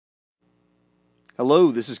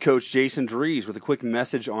Hello, this is Coach Jason Drees with a quick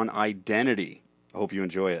message on identity. I hope you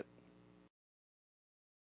enjoy it.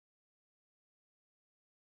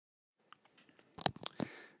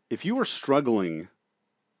 If you are struggling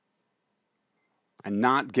and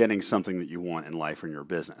not getting something that you want in life or in your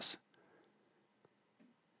business,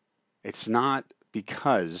 it's not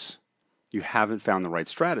because you haven't found the right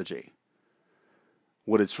strategy.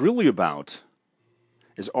 What it's really about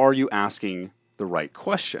is, are you asking the right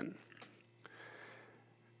question?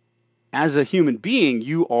 As a human being,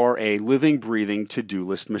 you are a living, breathing to-do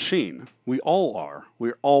list machine. We all are.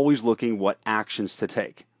 We're always looking what actions to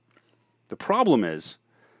take. The problem is,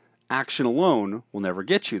 action alone will never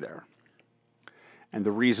get you there. And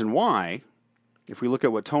the reason why, if we look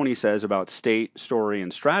at what Tony says about state, story,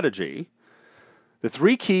 and strategy, the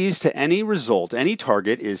three keys to any result, any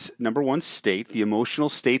target is, number one, state, the emotional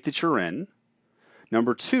state that you're in.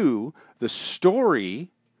 Number two, the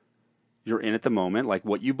story you're in at the moment, like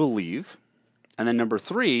what you believe. And then number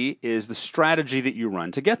three is the strategy that you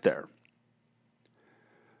run to get there.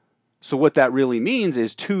 So what that really means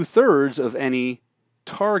is 2/3 of any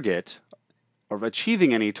target, of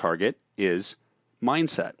achieving any target, is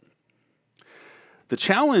mindset. The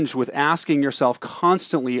challenge with asking yourself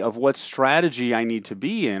constantly of what strategy I need to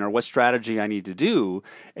be in or what strategy I need to do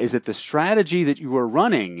is that the strategy that you are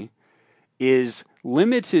running is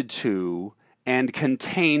limited to and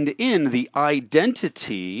contained in the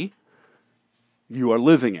identity you are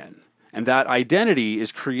living in. And that identity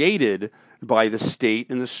is created by the state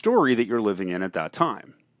and the story that you're living in at that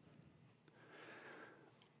time.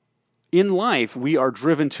 In life, we are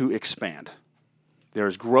driven to expand. There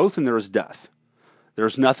is growth and there is death.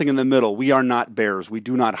 There's nothing in the middle. We are not bears. We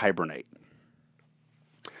do not hibernate.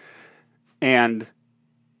 And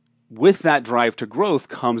with that drive to growth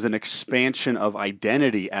comes an expansion of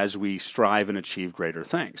identity as we strive and achieve greater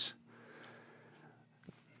things.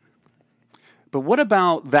 But what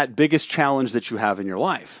about that biggest challenge that you have in your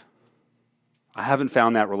life? I haven't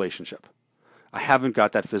found that relationship. I haven't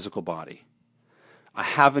got that physical body. I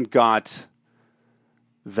haven't got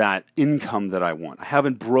that income that I want. I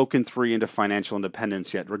haven't broken free into financial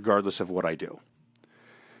independence yet, regardless of what I do.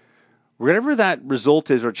 Whatever that result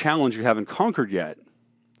is or challenge you haven't conquered yet,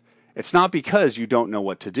 it's not because you don't know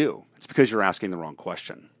what to do. It's because you're asking the wrong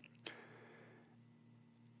question.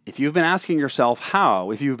 If you've been asking yourself how,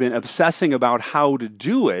 if you've been obsessing about how to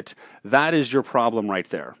do it, that is your problem right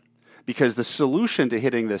there. Because the solution to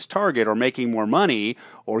hitting this target or making more money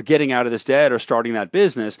or getting out of this debt or starting that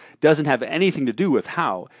business doesn't have anything to do with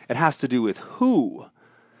how. It has to do with who.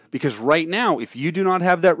 Because right now, if you do not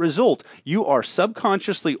have that result, you are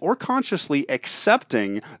subconsciously or consciously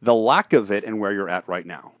accepting the lack of it and where you're at right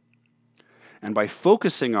now. And by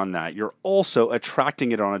focusing on that, you're also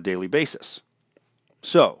attracting it on a daily basis.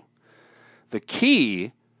 So, the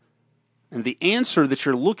key and the answer that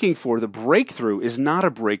you're looking for, the breakthrough, is not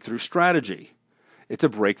a breakthrough strategy. It's a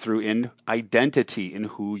breakthrough in identity, in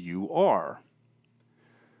who you are.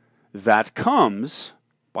 That comes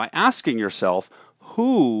by asking yourself,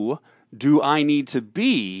 who do I need to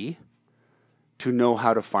be to know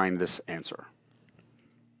how to find this answer?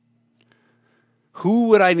 Who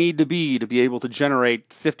would I need to be able to generate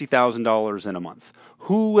 $50,000 in a month?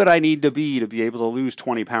 Who would I need to be able to lose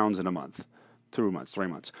 20 pounds in a month, 2 months, 3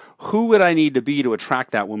 months? Who would I need to be to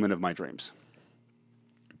attract that woman of my dreams?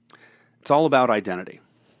 It's all about identity.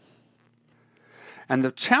 And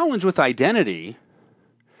the challenge with identity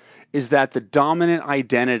is that the dominant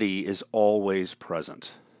identity is always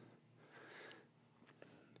present.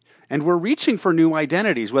 And we're reaching for new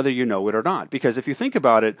identities, whether you know it or not. Because if you think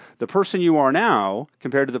about it, the person you are now,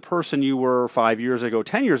 compared to the person you were 5 years ago,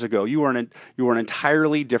 10 years ago, you are an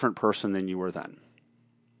entirely different person than you were then.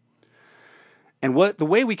 And the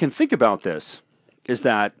way we can think about this is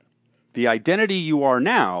that the identity you are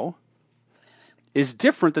now is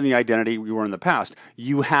different than the identity you were in the past.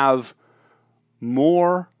 You have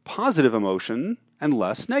more positive emotion and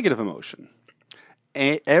less negative emotion.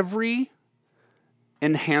 Every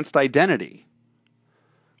enhanced identity,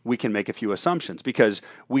 we can make a few assumptions because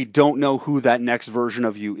we don't know who that next version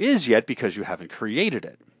of you is yet because you haven't created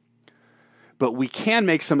it. But we can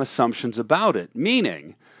make some assumptions about it,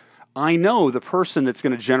 meaning I know the person that's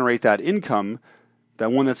going to generate that income,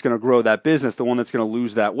 that one that's going to grow that business, the one that's going to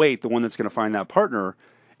lose that weight, the one that's going to find that partner,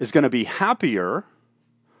 is going to be happier,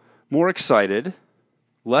 more excited,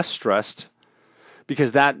 less stressed,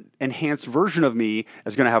 because that enhanced version of me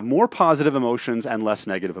is going to have more positive emotions and less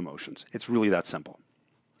negative emotions. It's really that simple.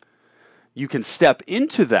 You can step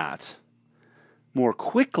into that more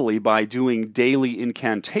quickly by doing daily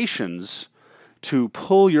incantations to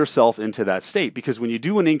pull yourself into that state. Because when you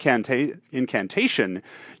do an incantation,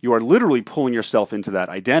 you are literally pulling yourself into that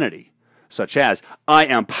identity, such as, I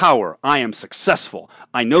am power, I am successful,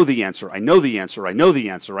 I know the answer, I know the answer, I know the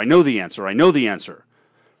answer, I know the answer, I know the answer.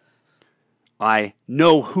 I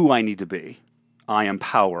know who I need to be. I am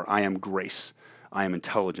power, I am grace, I am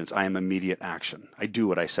intelligence, I am immediate action. I do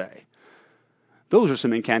what I say. Those are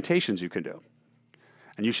some incantations you can do.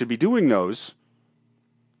 And you should be doing those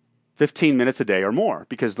 15 minutes a day or more,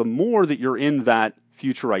 because the more that you're in that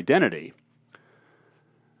future identity,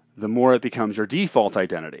 the more it becomes your default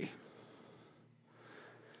identity.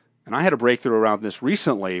 And I had a breakthrough around this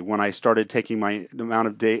recently when I started taking my amount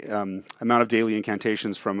of daily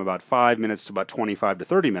incantations from about 5 minutes to about 25 to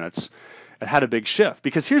 30 minutes. It had a big shift.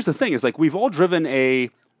 Because here's the thing, is like we've all driven a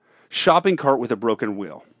shopping cart with a broken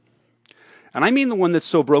wheel. And I mean the one that's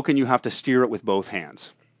so broken you have to steer it with both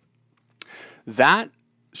hands. That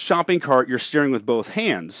shopping cart you're steering with both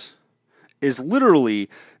hands is literally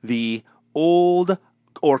the old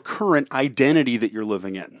or current identity that you're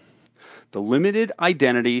living in. The limited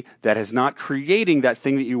identity that is not creating that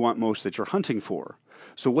thing that you want most, that you're hunting for.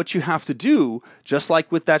 So what you have to do, just like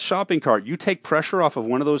with that shopping cart, you take pressure off of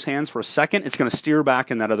one of those hands for a second, it's going to steer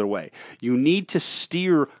back in that other way. You need to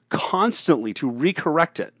steer constantly to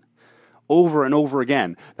recorrect it. Over and over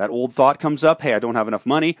again. That old thought comes up, hey, I don't have enough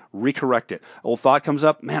money, recorrect it. Old thought comes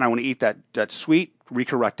up, man, I want to eat that sweet,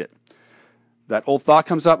 recorrect it. That old thought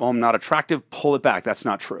comes up, oh, I'm not attractive, pull it back. That's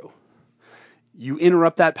not true. You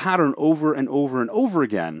interrupt that pattern over and over and over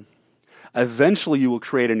again. Eventually you will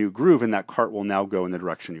create a new groove, and that cart will now go in the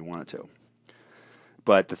direction you want it to.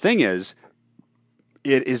 But the thing is,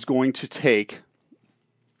 it is going to take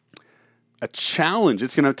a challenge.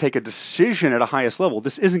 It's going to take a decision at a highest level.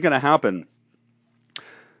 This isn't going to happen.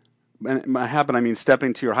 And by happen, I mean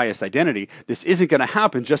stepping to your highest identity. This isn't going to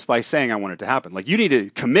happen just by saying I want it to happen. Like, you need to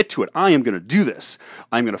commit to it. I am going to do this.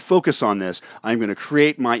 I'm going to focus on this. I'm going to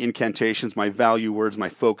create my incantations, my value words, my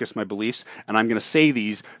focus, my beliefs, and I'm going to say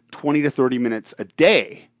these 20 to 30 minutes a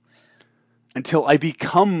day until I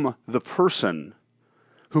become the person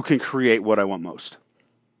who can create what I want most.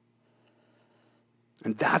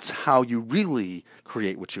 And that's how you really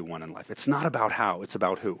create what you want in life. It's not about how, it's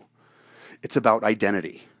about who. It's about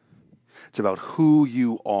identity. It's about who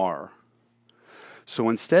you are. So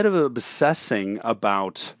instead of obsessing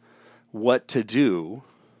about what to do,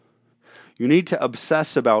 you need to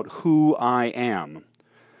obsess about who I am.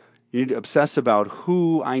 You need to obsess about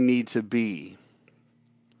who I need to be.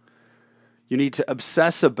 You need to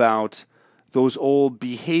obsess about those old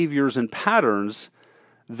behaviors and patterns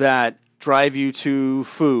that drive you to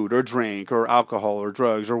food or drink or alcohol or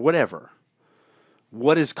drugs or whatever.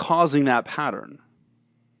 What is causing that pattern?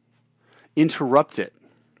 Interrupt it.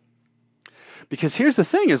 Because here's the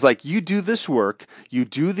thing, is like, you do this work, you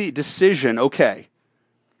do the decision, okay,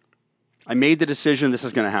 I made the decision, this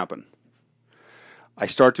is going to happen. I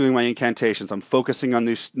start doing my incantations. I'm focusing on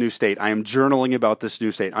this new state. I am journaling about this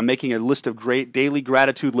new state. I'm making a list of great daily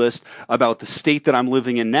gratitude list about the state that I'm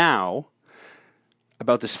living in now,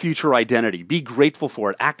 about this future identity. Be grateful for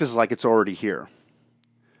it. Act as like it's already here.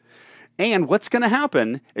 And what's going to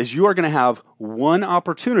happen is you are going to have one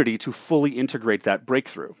opportunity to fully integrate that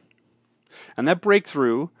breakthrough. And that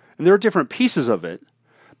breakthrough, and there are different pieces of it,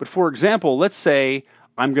 but for example, let's say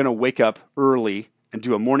I'm going to wake up early and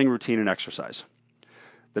do a morning routine and exercise.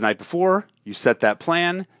 The night before, you set that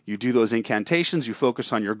plan, you do those incantations, you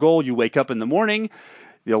focus on your goal, you wake up in the morning,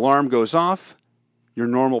 the alarm goes off. Your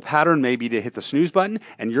normal pattern may be to hit the snooze button,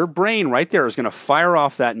 and your brain right there is going to fire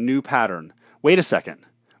off that new pattern. Wait a second.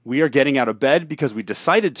 We are getting out of bed because we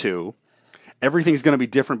decided to. Everything's going to be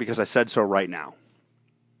different because I said so right now.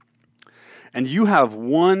 And you have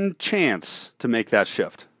one chance to make that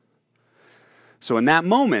shift. So in that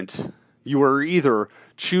moment, you are either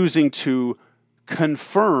choosing to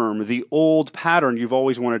confirm the old pattern you've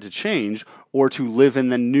always wanted to change, or to live in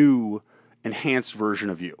the new, enhanced version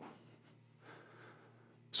of you.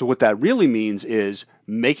 So what that really means is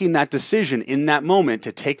making that decision in that moment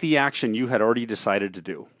to take the action you had already decided to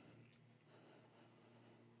do.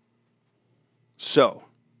 So,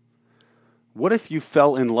 what if you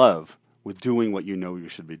fell in love with doing what you know you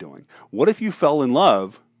should be doing? What if you fell in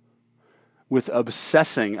love with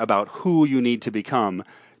obsessing about who you need to become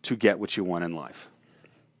to get what you want in life?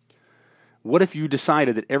 What if you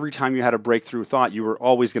decided that every time you had a breakthrough thought, you were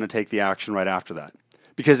always going to take the action right after that?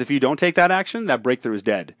 Because if you don't take that action, that breakthrough is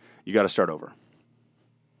dead. You got to start over.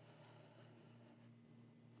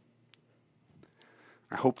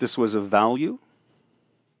 I hope this was of value.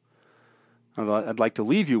 I'd like to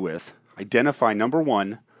leave you with, identify, number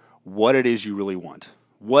one, what it is you really want.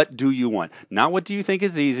 What do you want? Not what do you think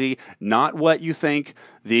is easy, not what you think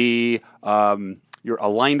you're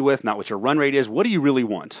aligned with, not what your run rate is. What do you really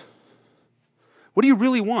want? What do you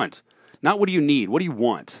really want? Not what do you need, what do you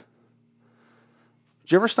want?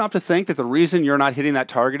 Do you ever stop to think that the reason you're not hitting that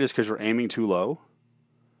target is because you're aiming too low?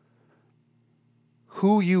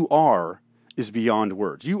 Who you are is beyond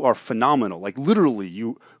words. You are phenomenal. Like literally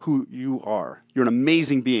who you are. You're an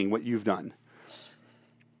amazing being, what you've done.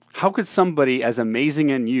 How could somebody as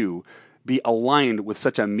amazing as you be aligned with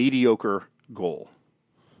such a mediocre goal?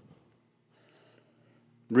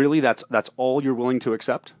 Really, that's all you're willing to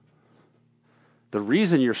accept? The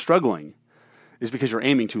reason you're struggling is because you're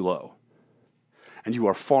aiming too low. And you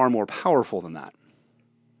are far more powerful than that.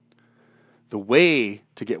 The way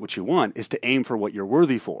to get what you want is to aim for what you're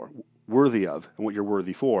worthy of, and what you're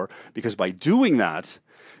worthy for, because by doing that,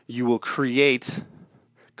 you will create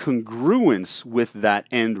congruence with that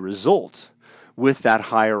end result, with that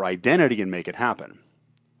higher identity, and make it happen.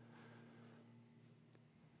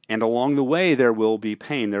 And along the way, there will be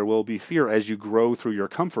pain, there will be fear as you grow through your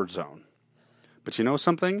comfort zone. But you know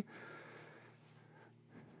something?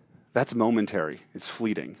 That's momentary. It's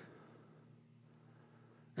fleeting.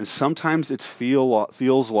 And sometimes it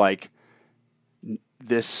feels like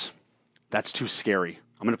that's too scary.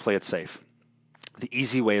 I'm going to play it safe. The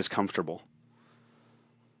easy way is comfortable.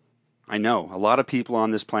 I know a lot of people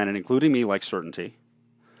on this planet, including me, like certainty.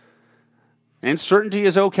 And certainty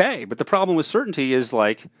is okay. But the problem with certainty is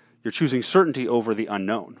like you're choosing certainty over the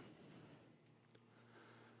unknown.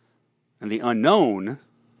 And the unknown,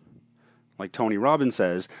 like Tony Robbins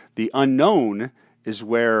says, the unknown is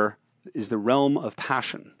the realm of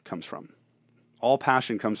passion comes from. All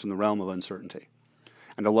passion comes from the realm of uncertainty.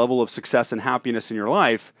 And the level of success and happiness in your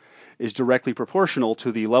life is directly proportional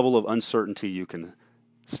to the level of uncertainty you can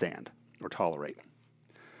stand or tolerate.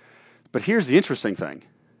 But here's the interesting thing.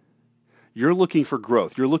 You're looking for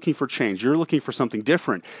growth. You're looking for change. You're looking for something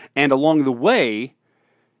different. And along the way,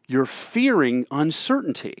 you're fearing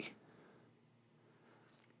uncertainty.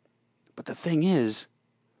 But the thing is,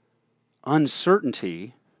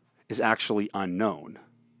 uncertainty is actually unknown.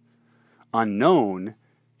 Unknown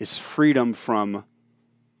is freedom from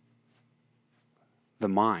the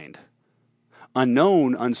mind.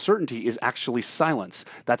 Unknown, uncertainty is actually silence.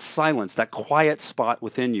 That's silence, that quiet spot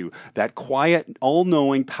within you, that quiet,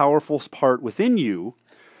 all-knowing, powerful part within you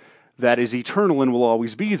that is eternal and will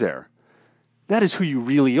always be there. That is who you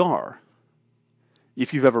really are.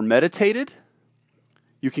 If you've ever meditated,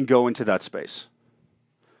 you can go into that space.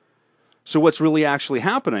 So what's really actually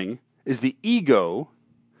happening is the ego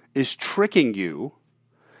is tricking you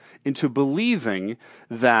into believing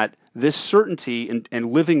that this certainty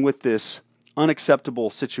and living with this unacceptable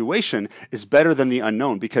situation is better than the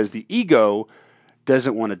unknown, because the ego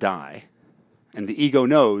doesn't want to die. And the ego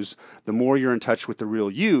knows the more you're in touch with the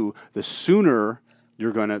real you, the sooner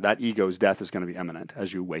that ego's death is going to be imminent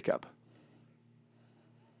as you wake up.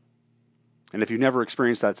 And if you've never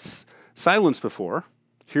experienced that silence before,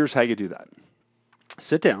 here's how you do that.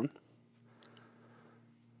 Sit down,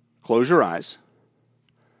 close your eyes,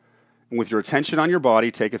 and with your attention on your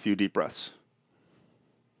body, take a few deep breaths.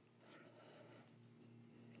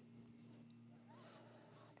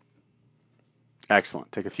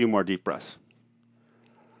 Excellent. Take a few more deep breaths.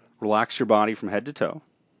 Relax your body from head to toe.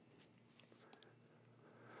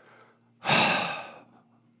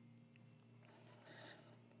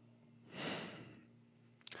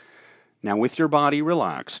 Now, with your body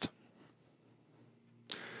relaxed,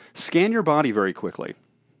 scan your body very quickly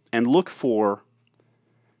and look for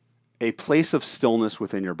a place of stillness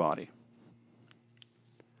within your body.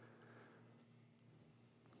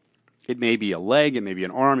 It may be a leg, it may be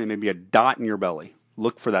an arm, it may be a dot in your belly.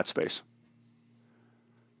 Look for that space.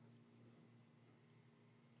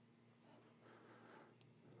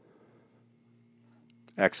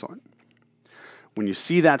 Excellent. When you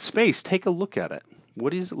see that space, take a look at it.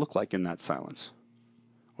 What does it look like in that silence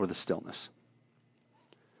or the stillness?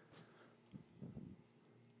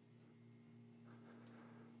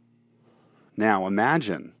 Now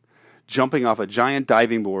imagine jumping off a giant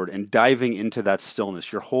diving board and diving into that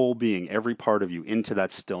stillness, your whole being, every part of you, into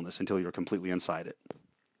that stillness until you're completely inside it.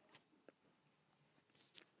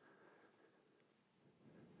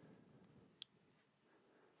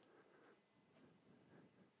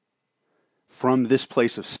 From this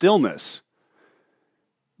place of stillness,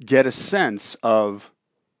 get a sense of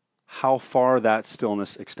how far that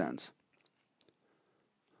stillness extends.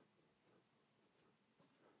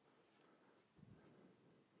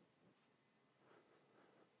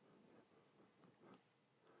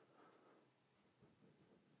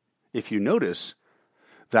 If you notice,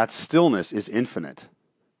 that stillness is infinite.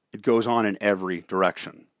 It goes on in every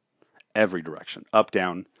direction. Every direction. Up,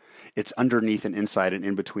 down. It's underneath and inside and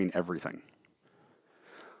in between everything.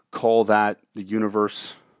 Call that the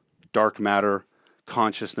universe, dark matter,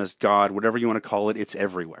 consciousness, God, whatever you want to call it, it's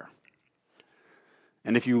everywhere.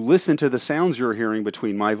 And if you listen to the sounds you're hearing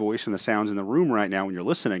between my voice and the sounds in the room right now when you're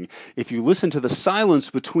listening, if you listen to the silence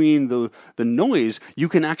between the noise, you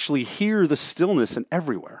can actually hear the stillness in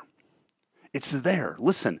everywhere. It's there.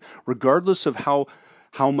 Listen, regardless of how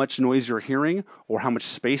much noise you're hearing or how much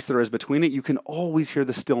space there is between it, you can always hear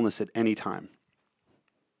the stillness at any time.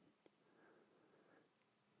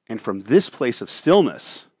 And from this place of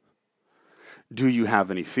stillness, do you have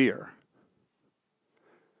any fear?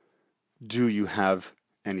 Do you have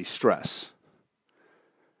any stress?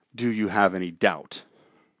 Do you have any doubt?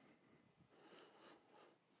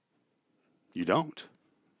 You don't.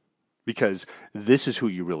 Because this is who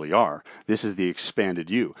you really are. This is the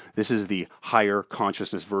expanded you. This is the higher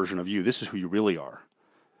consciousness version of you. This is who you really are.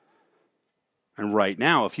 And right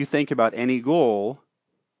now, if you think about any goal,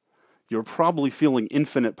 you're probably feeling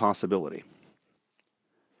infinite possibility.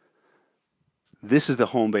 This is the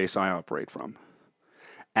home base I operate from.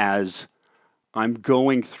 As I'm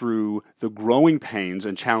going through the growing pains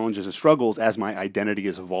and challenges and struggles as my identity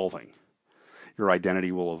is evolving. Your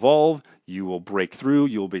identity will evolve, you will break through,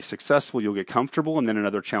 you'll be successful, you'll get comfortable, and then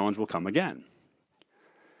another challenge will come again.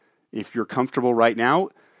 If you're comfortable right now,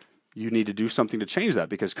 you need to do something to change that,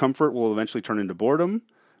 because comfort will eventually turn into boredom,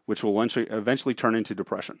 which will eventually turn into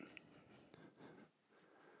depression.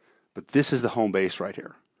 But this is the home base right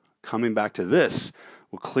here. Coming back to this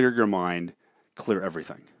will clear your mind, clear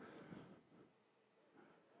everything.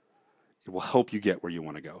 It will help you get where you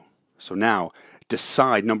want to go. So now,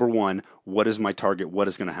 decide, number one, what is my target? What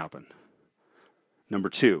is going to happen? Number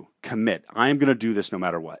two, commit. I am going to do this no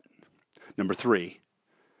matter what. Number three,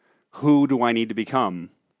 who do I need to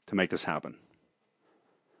become to make this happen?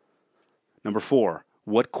 Number four,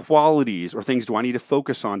 what qualities or things do I need to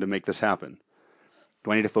focus on to make this happen?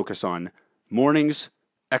 Do I need to focus on mornings,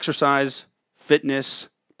 exercise, fitness,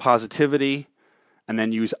 positivity, and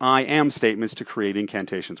then use I am statements to create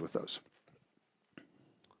incantations with those?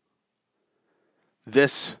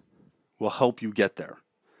 This will help you get there.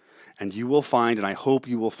 And you will find, and I hope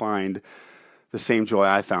you will find, the same joy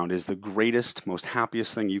I found is the greatest, most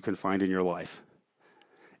happiest thing you can find in your life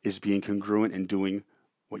is being congruent and doing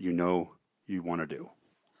what you know you want to do.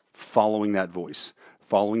 Following that voice.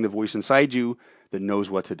 Following the voice inside you that knows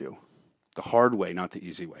what to do. The hard way, not the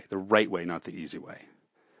easy way. The right way, not the easy way.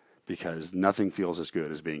 Because nothing feels as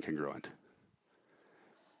good as being congruent.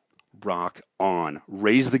 Rock on.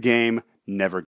 Raise the game, never